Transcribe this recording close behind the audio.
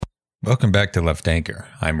Welcome back to Left Anchor.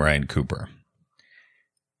 I'm Ryan Cooper.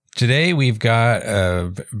 Today we've got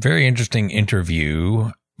a very interesting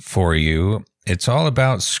interview for you. It's all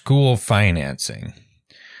about school financing.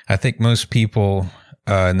 I think most people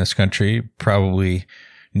in this country probably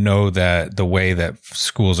know that the way that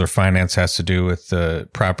schools are financed has to do with the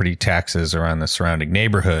property taxes around the surrounding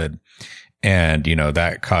neighborhood. And,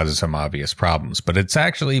 that causes some obvious problems. But it's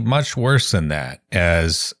actually much worse than that,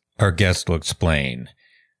 as our guest will explain.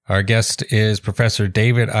 Our guest is Professor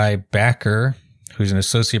David I. Backer, who's an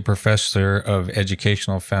associate professor of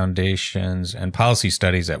educational foundations and policy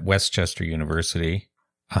studies at Westchester University.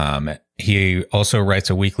 He also writes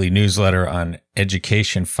a weekly newsletter on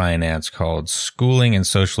education finance called Schooling in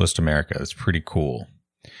Socialist America. That's pretty cool.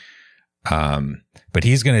 But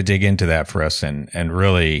he's going to dig into that for us and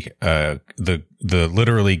really, the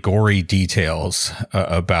literally gory details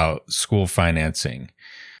about school financing.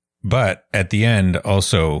 But at the end,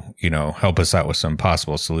 also, help us out with some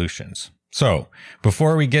possible solutions. So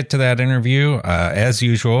before we get to that interview, as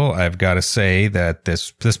usual, I've got to say that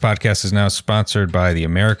this podcast is now sponsored by the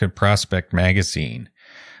American Prospect magazine.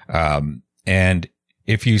 And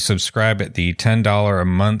if you subscribe at the $10 a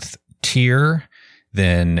month tier,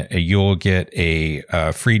 then you'll get a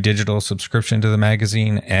free digital subscription to the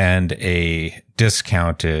magazine and a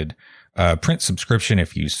discounted print subscription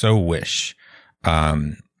if you so wish.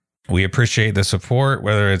 We appreciate the support,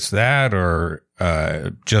 whether it's that or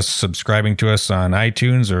just subscribing to us on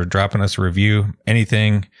iTunes or dropping us a review.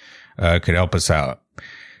 Anything could help us out.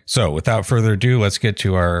 So without further ado, let's get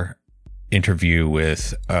to our interview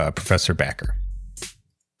with Professor Backer.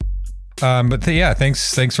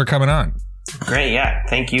 Thanks for coming on. Great. Yeah.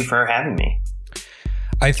 Thank you for having me.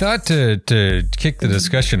 I thought to kick the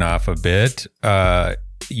discussion off a bit,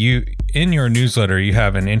 you in your newsletter, you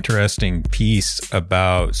have an interesting piece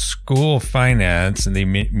about school finance and the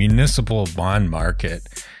municipal bond market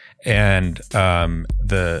and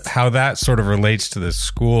how that sort of relates to the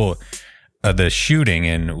school, the shooting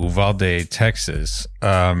in Uvalde, Texas.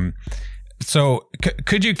 So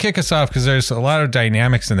could you kick us off? Because there's a lot of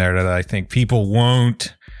dynamics in there that I think people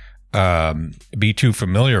won't be too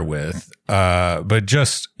familiar with. But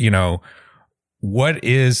just, what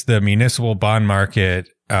is the municipal bond market,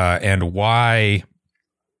 and why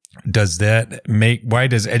does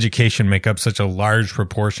education make up such a large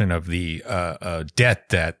proportion of the debt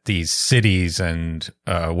that these cities and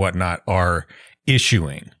whatnot are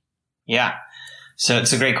issuing? Yeah. So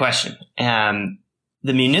it's a great question. The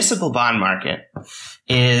municipal bond market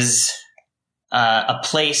is a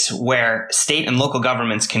place where state and local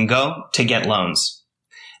governments can go to get loans.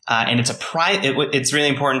 And it's really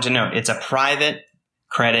important to note, it's a private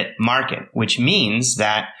credit market, which means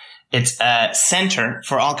that it's a center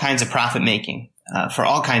for all kinds of profit making, for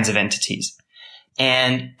all kinds of entities.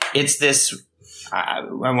 And it's this, I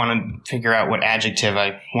want to figure out what adjective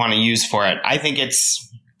I want to use for it. I think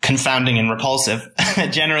it's confounding and repulsive,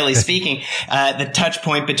 generally speaking, the touch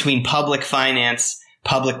point between public finance,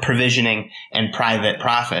 public provisioning, and private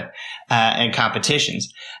profit, and competition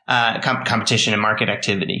and market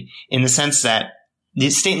activity, in the sense that the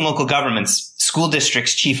state and local governments, school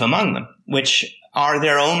districts chief among them, which are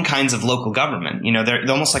their own kinds of local government. They're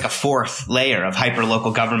almost like a fourth layer of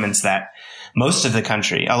hyper-local governments that most of the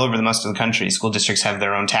country, all over most of the country, school districts have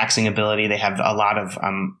their own taxing ability. They have a lot of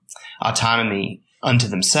autonomy unto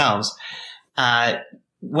themselves.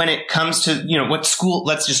 When it comes to, what school,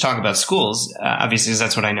 let's just talk about schools, obviously, because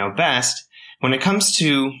that's what I know best. When it comes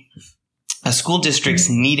to a school district's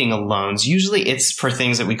needing a loans, usually it's for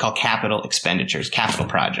things that we call capital expenditures, capital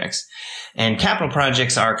projects. And capital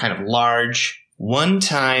projects are kind of large,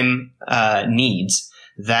 one-time needs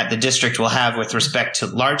that the district will have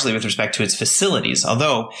largely with respect to its facilities.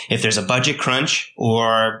 Although if there's a budget crunch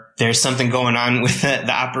or there's something going on with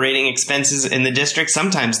the operating expenses in the district,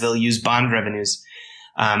 sometimes they'll use bond revenues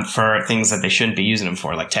for things that they shouldn't be using them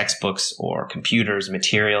for, like textbooks or computers,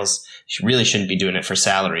 materials. You really shouldn't be doing it for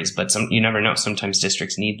salaries, but you never know. Sometimes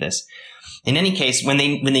districts need this. In any case, when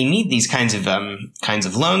they need these kinds of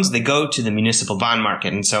loans, they go to the municipal bond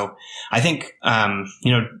market. And so I think,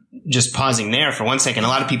 just pausing there for 1 second, a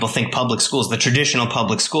lot of people think public schools, the traditional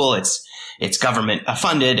public school, it's government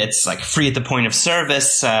funded, it's like free at the point of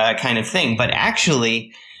service, kind of thing. But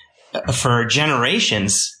actually, for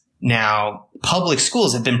generations now, public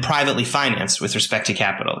schools have been privately financed with respect to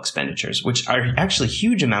capital expenditures, which are actually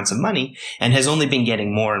huge amounts of money and has only been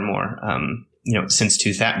getting more and more, since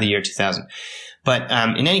the year 2000. But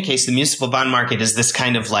in any case, the municipal bond market is this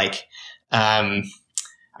kind of like,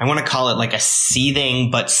 I I want to call it like a seething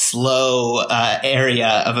but slow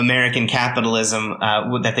area of American capitalism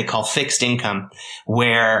that they call fixed income,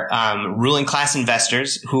 where ruling class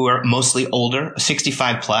investors who are mostly older,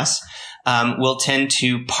 65 plus, will tend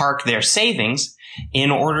to park their savings in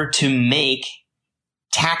order to make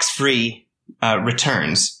tax-free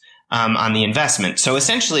returns on the investment. So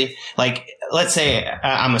essentially, like, let's say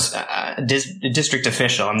I'm a district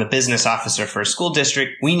official. I'm the business officer for a school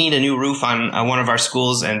district. We need a new roof on one of our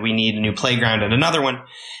schools, and we need a new playground at another one.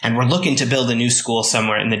 And we're looking to build a new school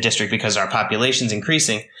somewhere in the district because our population's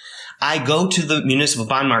increasing. I go to the municipal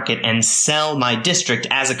bond market and sell my district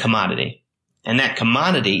as a commodity. And that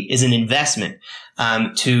commodity is an investment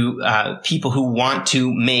to people who want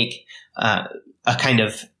to make a kind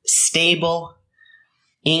of stable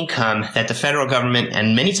income that the federal government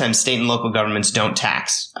and many times state and local governments don't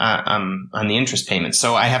tax on the interest payments.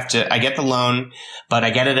 So I get the loan, but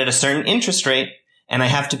I get it at a certain interest rate, and I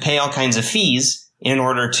have to pay all kinds of fees in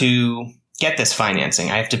order to get this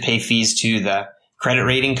financing. I have to pay fees to the credit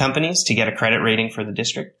rating companies to get a credit rating for the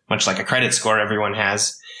district, much like a credit score everyone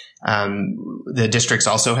has. The districts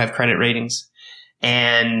also have credit ratings.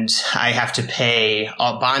 And I have to pay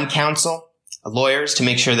bond counsel, lawyers, to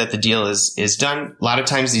make sure that the deal is done. A lot of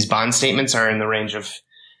times these bond statements are in the range of,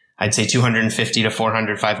 I'd say, 250 to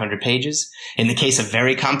 400, 500 pages. In the case of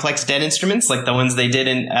very complex debt instruments, like the ones they did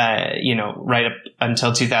in, right up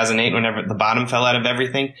until 2008, whenever the bottom fell out of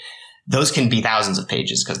everything, those can be thousands of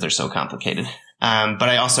pages because they're so complicated. But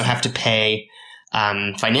I also have to pay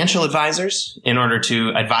financial advisors in order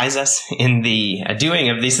to advise us in the doing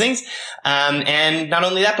of these things. And not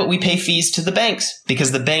only that, but we pay fees to the banks,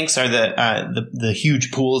 because the banks are the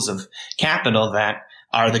huge pools of capital that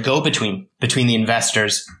are the go-between between the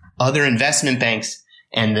investors, other investment banks,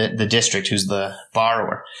 and the district, who's the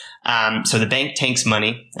borrower. So the bank takes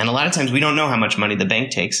money, and a lot of times we don't know how much money the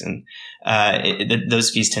bank takes, and those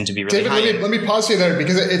fees tend to be really high. David, let me pause you there,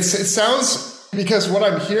 because it sounds... Because what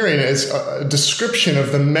I'm hearing is a description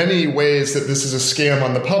of the many ways that this is a scam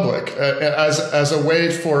on the public, as a way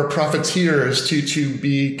for profiteers to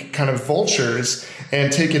be kind of vultures and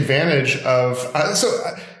take advantage of.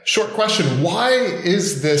 Short question: why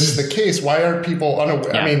is this the case? Why are people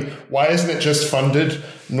unaware? Yeah. I mean, why isn't it just funded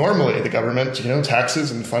normally? The government,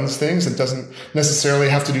 taxes and funds things, and doesn't necessarily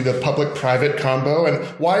have to do the public-private combo. And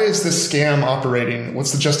why is this scam operating?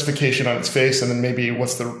 What's the justification on its face? And then maybe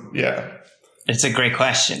what's It's a great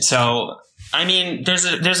question. So, I mean, there's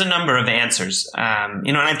a number of answers.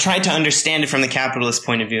 And I've tried to understand it from the capitalist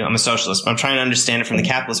point of view. I'm a socialist, but I'm trying to understand it from the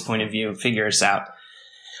capitalist point of view and figure this out.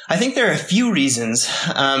 I think there are a few reasons.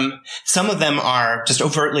 Some of them are just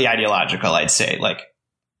overtly ideological, I'd say. Like,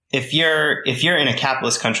 if you're in a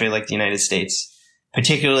capitalist country like the United States,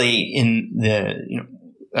 particularly in the,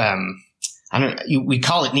 we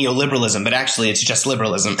call it neoliberalism, but actually it's just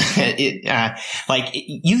liberalism.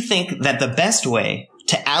 You think that the best way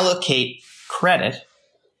to allocate credit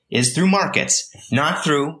is through markets, not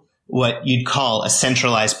through what you'd call a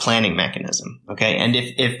centralized planning mechanism. Okay. And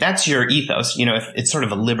if that's your ethos, if it's sort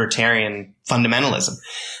of a libertarian fundamentalism,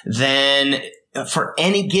 then for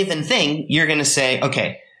any given thing, you're going to say,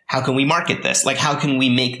 okay, how can we market this? Like, how can we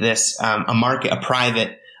make this a market, a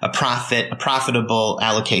profitable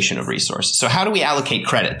allocation of resources? So how do we allocate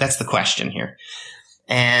credit? That's the question here.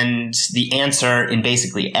 And the answer in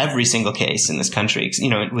basically every single case in this country,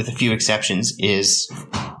 with a few exceptions, is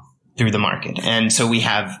through the market. And so we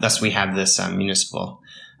have this municipal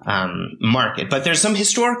market. But there's some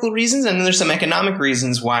historical reasons, and there's some economic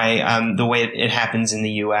reasons why the way it happens in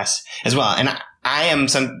the U.S. as well. And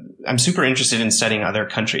I'm super interested in studying other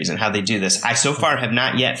countries and how they do this. I so far have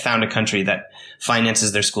not yet found a country that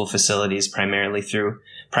finances their school facilities primarily through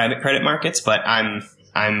private credit markets, but I'm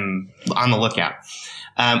on the lookout.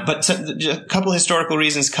 But a couple historical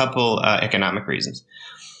reasons, couple economic reasons.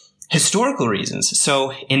 Historical reasons.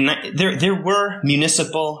 So there were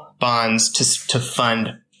municipal bonds to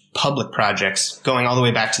fund public projects going all the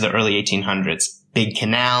way back to the early 1800s. Big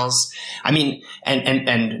canals. I mean,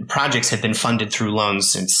 and projects have been funded through loans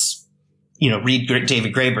since, read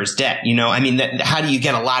David Graeber's Debt. How do you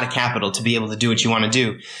get a lot of capital to be able to do what you want to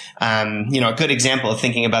do? A good example of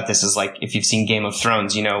thinking about this is like if you've seen Game of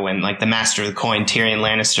Thrones, when like the Master of the Coin, Tyrion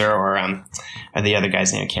Lannister, or the other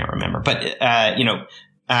guy's name I can't remember, but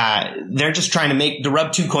they're just trying to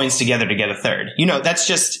rub two coins together to get a third. That's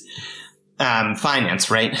just finance,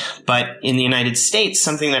 right? But in the United States,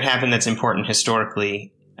 something that happened that's important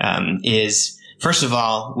historically is, first of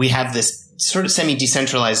all, we have this sort of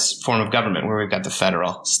semi-decentralized form of government where we've got the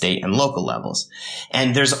federal, state, and local levels.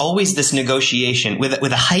 And there's always this negotiation with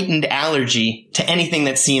a heightened allergy to anything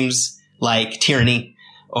that seems like tyranny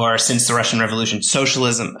or since the Russian Revolution,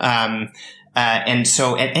 socialism. And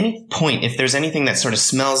so at any point, if there's anything that sort of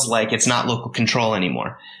smells like it's not local control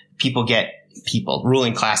anymore,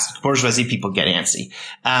 ruling class, bourgeoisie people get antsy.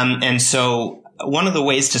 And so one of the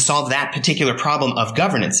ways to solve that particular problem of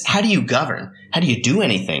governance, how do you govern? How do you do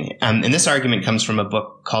anything? And this argument comes from a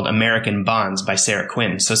book called American Bonds by Sarah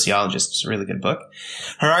Quinn, sociologist. It's a really good book.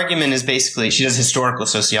 Her argument is basically, she does historical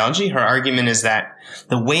sociology. Her argument is that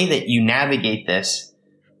the way that you navigate this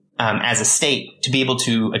as a state to be able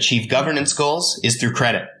to achieve governance goals is through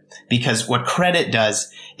credit. Because what credit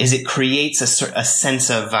does is it creates a sense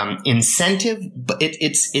of incentive. But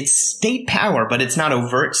it's state power, but it's not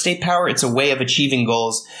overt state power. It's a way of achieving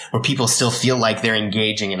goals where people still feel like they're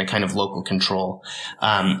engaging in a kind of local control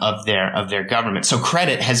of their government. So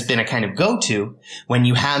credit has been a kind of go-to when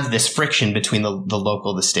you have this friction between the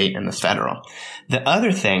local, the state, and the federal. The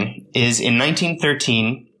other thing is in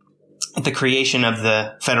 1913, at the creation of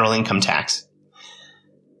the federal income tax,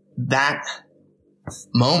 that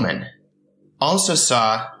moment also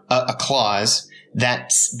saw a clause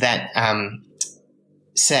that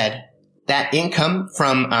said that income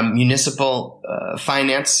from municipal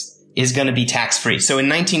finance is going to be tax free. So in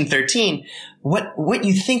 1913, what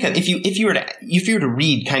you think of if you were to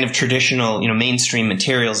read kind of traditional, mainstream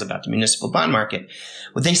materials about the municipal bond market,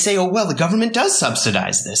 would they say, oh well, the government does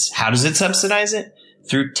subsidize this. How does it subsidize it?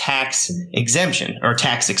 Through tax exemption or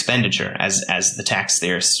tax expenditure, as the tax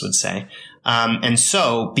theorists would say. And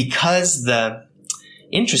so because the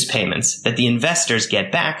interest payments that the investors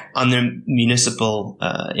get back on their municipal,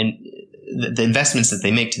 the investments that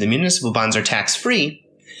they make to the municipal bonds are tax free,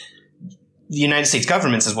 the United States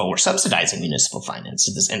government says, well, we're subsidizing municipal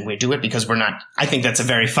finance, and we do it because we're not. I think that's a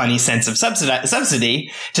very funny sense of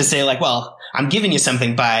subsidy to say like, well, I'm giving you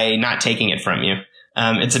something by not taking it from you.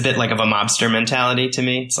 It's a bit like of a mobster mentality to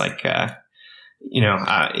me. It's like, yeah,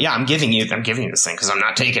 I'm giving you this thing because I'm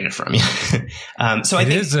not taking it from you. So I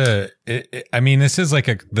think this is like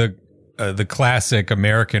the classic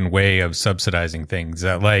American way of subsidizing things.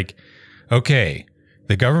 That like, okay,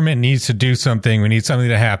 the government needs to do something. We need something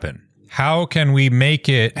to happen. How can we make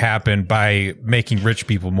it happen by making rich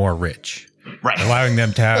people more rich? Right. Allowing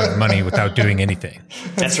them to have money without doing anything.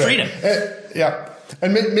 That's freedom. Yeah.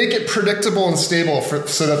 And make it predictable and stable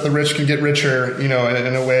so that the rich can get richer, in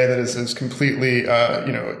a way that is completely,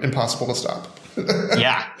 impossible to stop.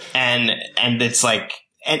 Yeah. And it's like,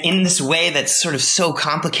 and in this way that's sort of so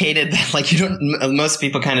complicated that like most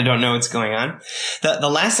people kind of don't know what's going on. The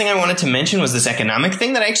last thing I wanted to mention was this economic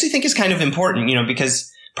thing that I actually think is kind of important, because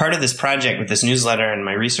part of this project with this newsletter and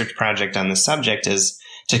my research project on this subject is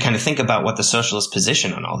to kind of think about what the socialist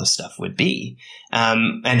position on all this stuff would be,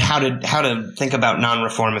 and how to think about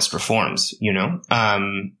non-reformist reforms,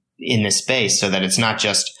 in this space, so that it's not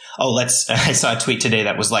just, I saw a tweet today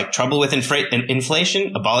that was like, trouble with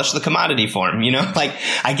inflation, abolish the commodity form, like,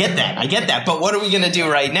 I get that. But what are we going to do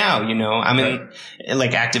right now?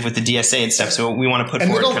 Like active with the DSA and stuff. So we want to put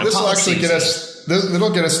forward kind of policies.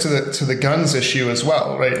 That'll get us to the guns issue as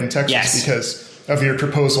well, right? In Texas, yes. Because of your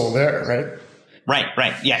proposal there, right?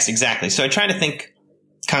 Right. Yes, exactly. So I try to think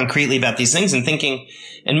concretely about these things and thinking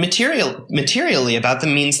and materially about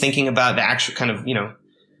them means thinking about the actual kind of,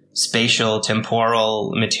 spatial,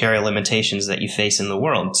 temporal, material limitations that you face in the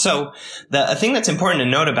world. So a thing that's important to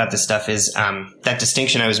note about this stuff is that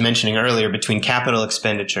distinction I was mentioning earlier between capital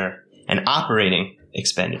expenditure and operating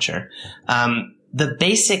expenditure. The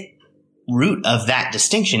basic root of that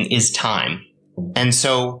distinction is time. And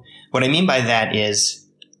so what I mean by that is,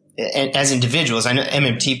 as individuals, I know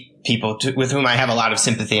MMT people with whom I have a lot of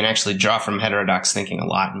sympathy and actually draw from heterodox thinking a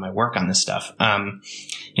lot in my work on this stuff.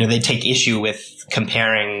 They take issue with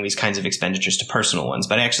comparing these kinds of expenditures to personal ones,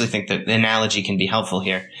 but I actually think that the analogy can be helpful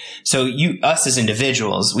here. So us as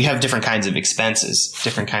individuals, we have different kinds of expenses,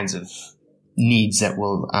 different kinds of needs that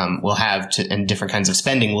we'll have and different kinds of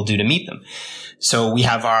spending we'll do to meet them. So we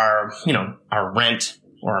have our rent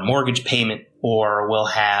or our mortgage payment, or we'll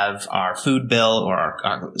have our food bill or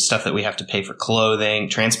our stuff that we have to pay for clothing,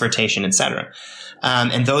 transportation, etc.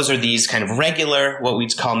 And those are these kind of regular, what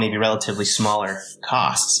we'd call maybe relatively smaller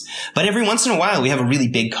costs. But every once in a while, we have a really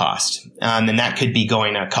big cost. And that could be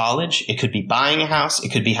going to college. It could be buying a house. It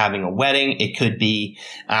could be having a wedding. It could be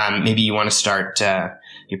maybe you want to start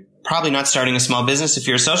you're probably not starting a small business if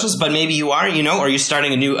you're a socialist, but maybe you are, or you're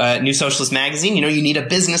starting a new socialist magazine, you need a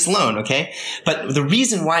business loan, okay? But the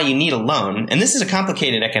reason why you need a loan, and this is a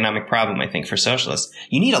complicated economic problem, I think, for socialists,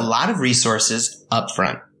 you need a lot of resources up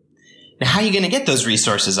front. Now, how are you going to get those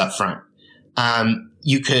resources up front?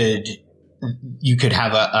 You could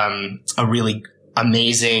have a really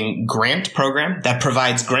amazing grant program that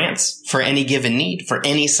provides grants for any given need, for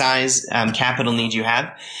any size capital need you have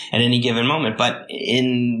at any given moment. But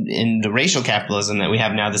in the racial capitalism that we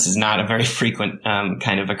have now, this is not a very frequent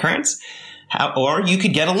kind of occurrence. Or you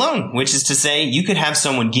could get a loan, which is to say you could have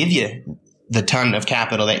someone give you the ton of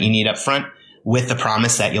capital that you need up front with the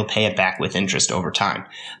promise that you'll pay it back with interest over time.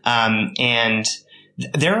 And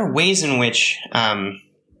there are ways in which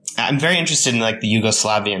I'm very interested in like the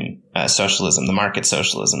Yugoslavian socialism, the market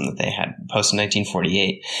socialism that they had post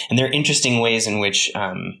 1948. And there are interesting ways in which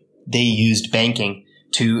they used banking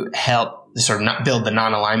to help sort of not build the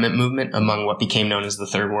non-alignment movement among what became known as the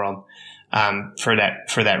Third World. For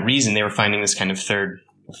that reason, they were finding this kind of third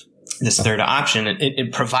option,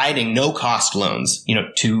 it providing no cost loans,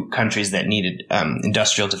 to countries that needed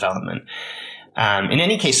industrial development. In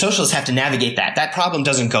any case, socialists have to navigate that. That problem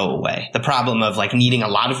doesn't go away. The problem of like needing a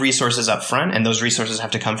lot of resources up front, and those resources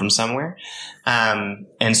have to come from somewhere.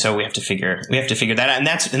 And so we have to figure that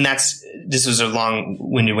out. And this was a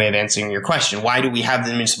long-winded way of answering your question. Why do we have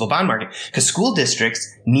the municipal bond market? Because school districts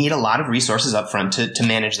need a lot of resources up front to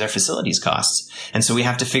manage their facilities costs. And so we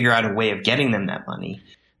have to figure out a way of getting them that money.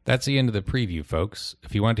 That's the end of the preview, folks.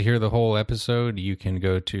 If you want to hear the whole episode, you can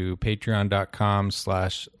go to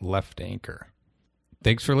patreon.com/leftanchor.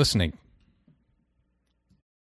 Thanks for listening.